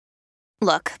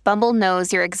Look, Bumble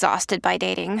knows you're exhausted by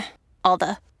dating. All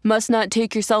the must not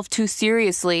take yourself too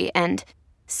seriously and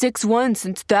 6'1"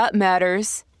 since that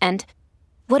matters. And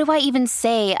what do I even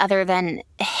say other than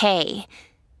hey?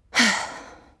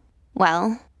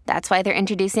 Well, that's why they're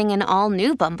introducing an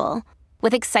all-new Bumble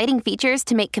with exciting features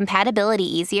to make compatibility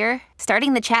easier,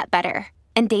 starting the chat better,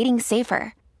 and dating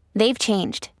safer. They've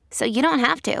changed, so you don't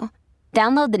have to.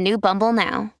 Download the new Bumble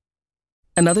now.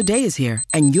 Another day is here,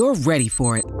 and you're ready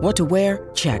for it. What to wear?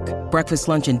 Check. Breakfast,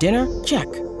 lunch, and dinner?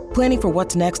 Check. Planning for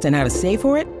what's next and how to save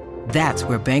for it? That's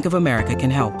where Bank of America can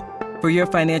help. For your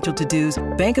financial to-dos,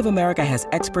 Bank of America has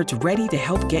experts ready to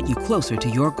help get you closer to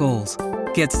your goals.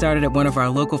 Get started at one of our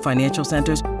local financial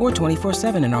centers or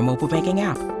 24/7 in our mobile banking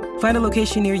app. Find a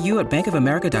location near you at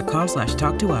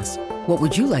bankofamerica.com/talktous. What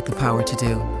would you like the power to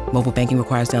do? Mobile banking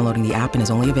requires downloading the app and is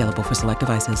only available for select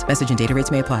devices. Message and data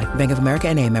rates may apply. Bank of America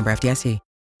N.A., member FDIC.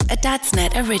 A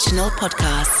Dadsnet original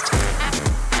podcast.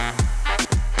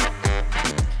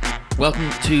 Welcome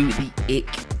to the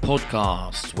Ick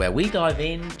Podcast, where we dive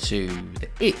into the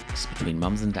icks between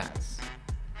mums and dads.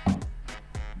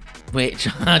 Which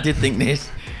I did think this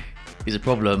is a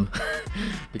problem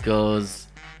because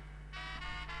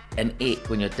an ick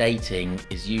when you're dating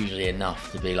is usually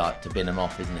enough to be like to bin them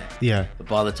off, isn't it? Yeah. But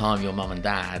by the time you're mum and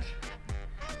dad,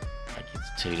 like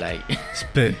it's too late. It's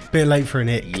a bit late for an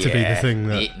ick to be the thing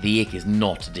that the ick is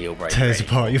not a deal breaker. tears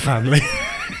apart your family.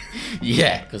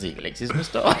 Yeah, because he licks his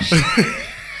moustache.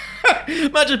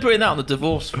 Imagine putting that on the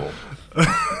divorce form.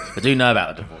 I do know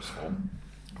about the divorce form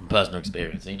from personal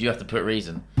experience, and you do have to put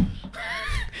reason.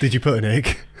 Did you put an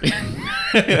ick?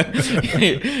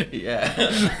 Yeah.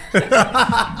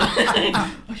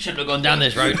 I shouldn't have gone down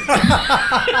this road.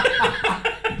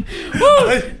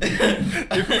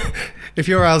 If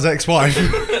you're Al's ex-wife,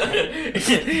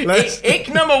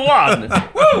 Ick number one.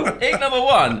 Woo! Ick number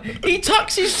one. He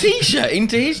tucks his t-shirt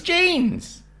into his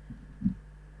jeans.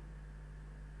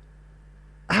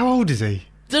 how old is he?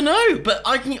 Don't know, but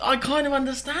I kind of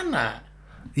understand that.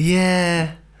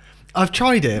 Yeah, I've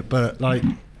tried it, but like,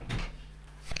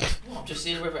 Well, I'm just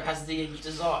seeing whether it has the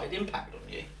desired impact on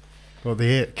you. what,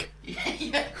 the ick?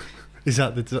 Yeah. Is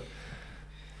that the?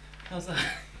 How's that?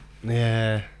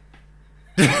 Yeah.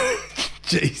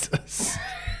 Jesus.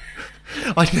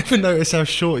 I never noticed how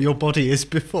short your body is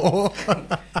before.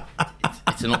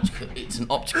 It's an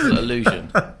optical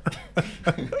illusion.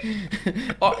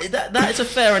 Oh, that is a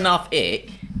fair enough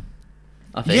ick,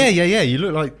 I think. Yeah. You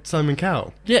look like Simon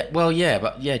Cowell. Yeah, well, yeah,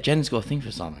 but yeah, Jen's got a thing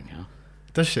for Simon Cowell.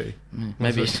 Does she?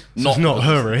 Maybe So it's not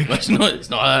her ick. It's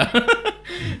not her.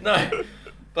 No,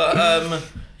 but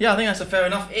yeah, I think that's a fair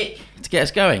enough ick to get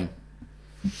us going.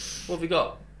 What have we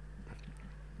got?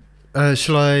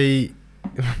 Shall I?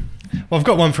 Well, I've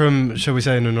got one from, shall we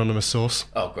say, an anonymous source.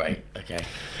 Oh, great. Okay.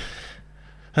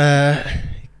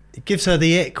 It gives her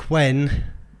the ick when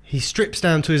he strips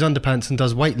down to his underpants and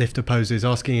does weightlifter poses,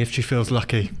 asking if she feels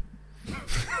lucky.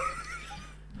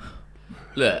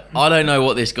 Look, I don't know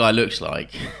what this guy looks like,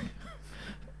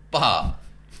 but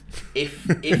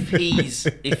if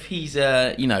he's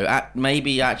you know,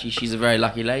 maybe actually she's a very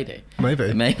lucky lady.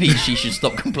 Maybe she should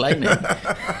stop complaining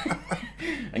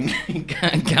and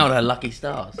count her lucky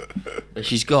stars that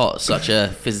she's got such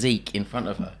a physique in front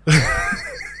of her.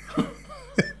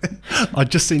 I've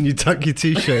just seen you tuck your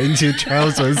t-shirt into your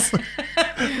trousers.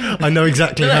 I know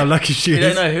exactly how lucky she is. You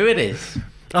don't know who it is.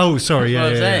 Oh, sorry. That's what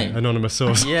I'm Yeah. saying. Anonymous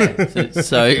source. Yeah.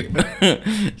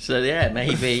 So yeah,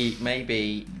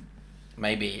 maybe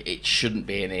it shouldn't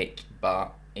be an ick,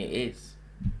 but it is.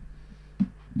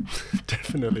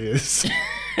 Definitely is.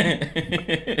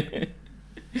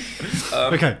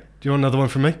 Okay. Do you want another one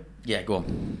from me? Yeah, go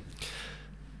on.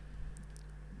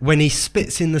 When he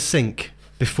spits in the sink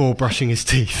before brushing his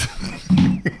teeth.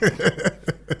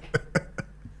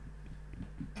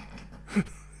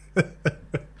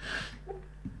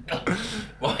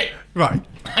 Right.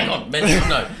 Hang on. Mental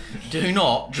note. Do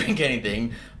not drink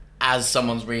anything as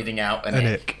someone's reading out an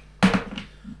ick.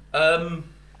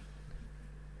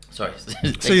 Sorry.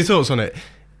 So your thoughts on it?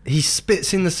 He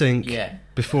spits in the sink Yeah.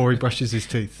 before he brushes his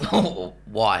teeth.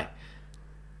 Why?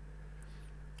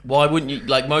 Why wouldn't you?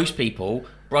 Like most people,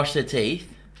 brush their teeth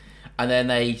and then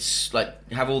they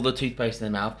like have all the toothpaste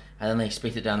in their mouth and then they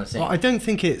spit it down the sink. Well, I don't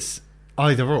think it's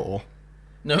either or.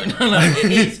 No,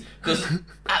 it is, because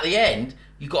at the end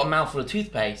you've got a mouthful of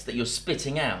toothpaste that you're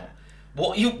spitting out.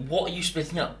 What are you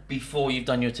spitting out before you've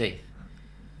done your teeth?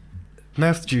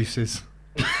 Mouth juices.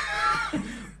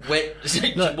 What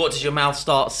does your mouth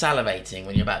start salivating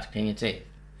when you're about to clean your teeth?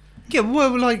 Yeah,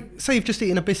 well, like, say you've just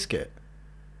eaten a biscuit.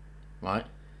 Right.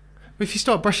 If you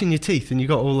start brushing your teeth and you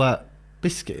got all that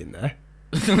biscuit in there,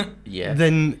 Yeah.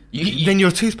 then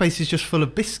your toothpaste is just full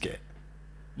of biscuit.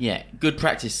 Yeah. Good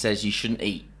practice says you shouldn't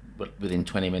eat within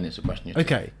 20 minutes of brushing your teeth.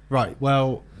 Okay, right.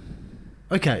 Well,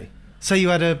 okay. Say you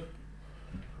had a...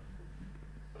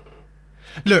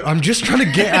 Look, I'm just trying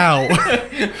to get out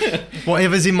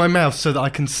whatever's in my mouth so that I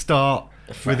can start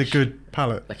with a good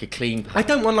palate. Like a clean palate. I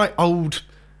don't want like old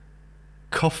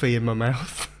coffee in my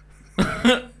mouth.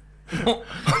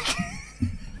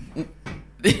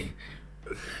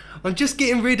 I'm just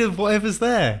getting rid of whatever's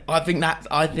there. I think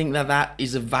that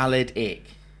is a valid ick.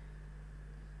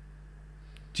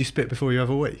 Do you spit before you have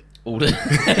a wee? You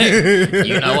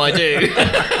know I do.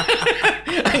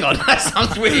 Hang on, that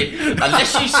sounds weird.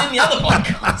 Unless you've seen the other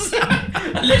podcast.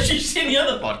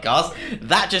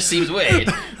 That just seems weird.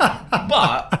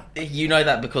 But you know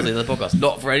that because of the podcast,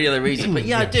 not for any other reason. But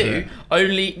yeah, I do.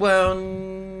 Only,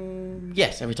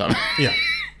 yes, every time. Yeah.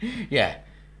 Yeah.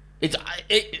 It's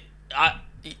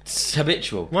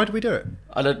habitual. Why do we do it?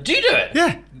 Do you do it?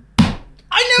 Yeah.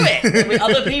 I know it with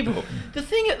other people. The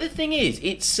thing is,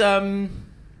 it's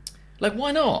like,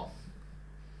 why not?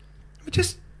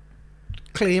 Just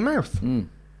clear your mouth.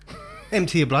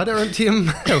 Empty your bladder, empty your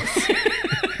mouth.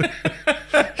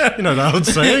 You know that old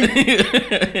saying.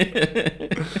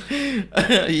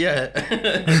 Yeah.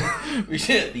 We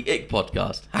should the Ick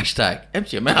podcast. #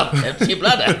 empty your mouth, empty your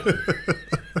bladder.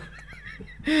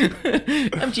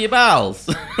 Empty your bowels.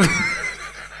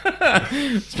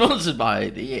 Sponsored by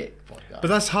the Ick podcast. But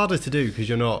that's harder to do because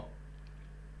your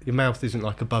mouth isn't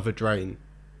like above a drain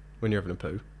when you're having a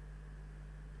poo.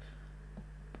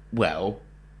 Well,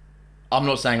 I'm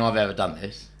not saying I've ever done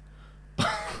this,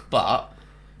 but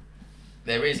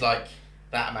there is like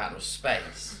that amount of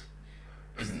space,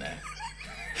 isn't there?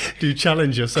 Do you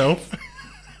challenge yourself?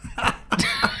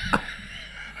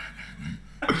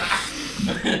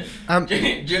 Do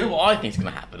you know what I think is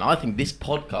going to happen? I think this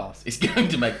podcast is going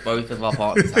to make both of our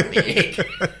partners have the ick.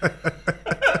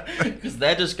 Because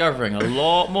they're discovering a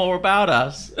lot more about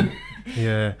us.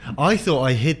 Yeah. I thought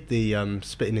I hid the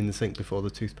spitting in the sink before the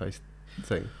toothpaste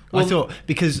thing. Well, I thought,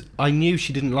 because I knew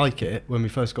she didn't like it when we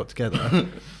first got together.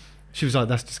 She was like,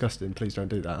 that's disgusting, please don't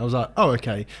do that. I was like, oh,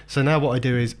 okay. So now what I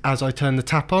do is, as I turn the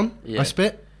tap on, I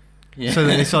spit. Yeah. So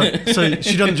then it's like, so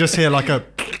she doesn't just hear like a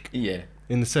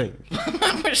in the sink.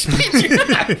 How much spit do you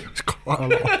have? It's quite a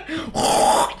lot.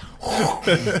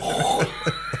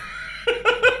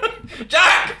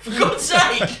 Jack, for God's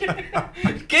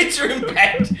sake! Kids are in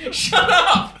bed. Shut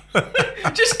up!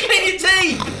 Just clean your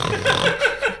teeth.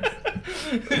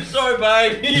 Sorry,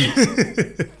 babe.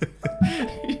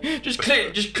 just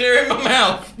clear in my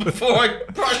mouth before I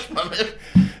brush my mouth.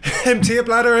 Empty your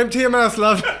bladder, empty your mouth,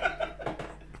 love.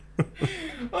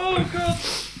 Oh God.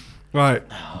 Right.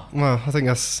 Well, I think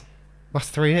that's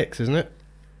 3 icks, isn't it?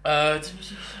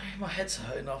 My head's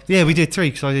hurting after. Yeah, we did 3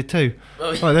 because I did 2.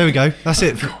 Right, there we go. That's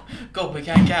it. God, we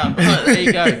can't count. Right, there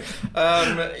you go.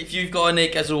 If you've got an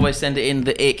ick, as always, send it in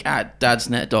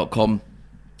theick@dadsnet.com.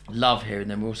 Love hearing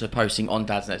them. We're also posting on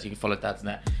Dadsnet, so you can follow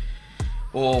Dadsnet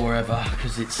or wherever,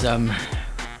 because it's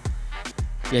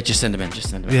just send them in.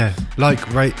 Yeah,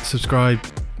 like, rate, subscribe,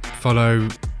 follow,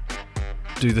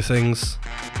 do the things.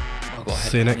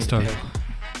 See you next time.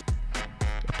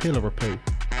 A peel or a poo?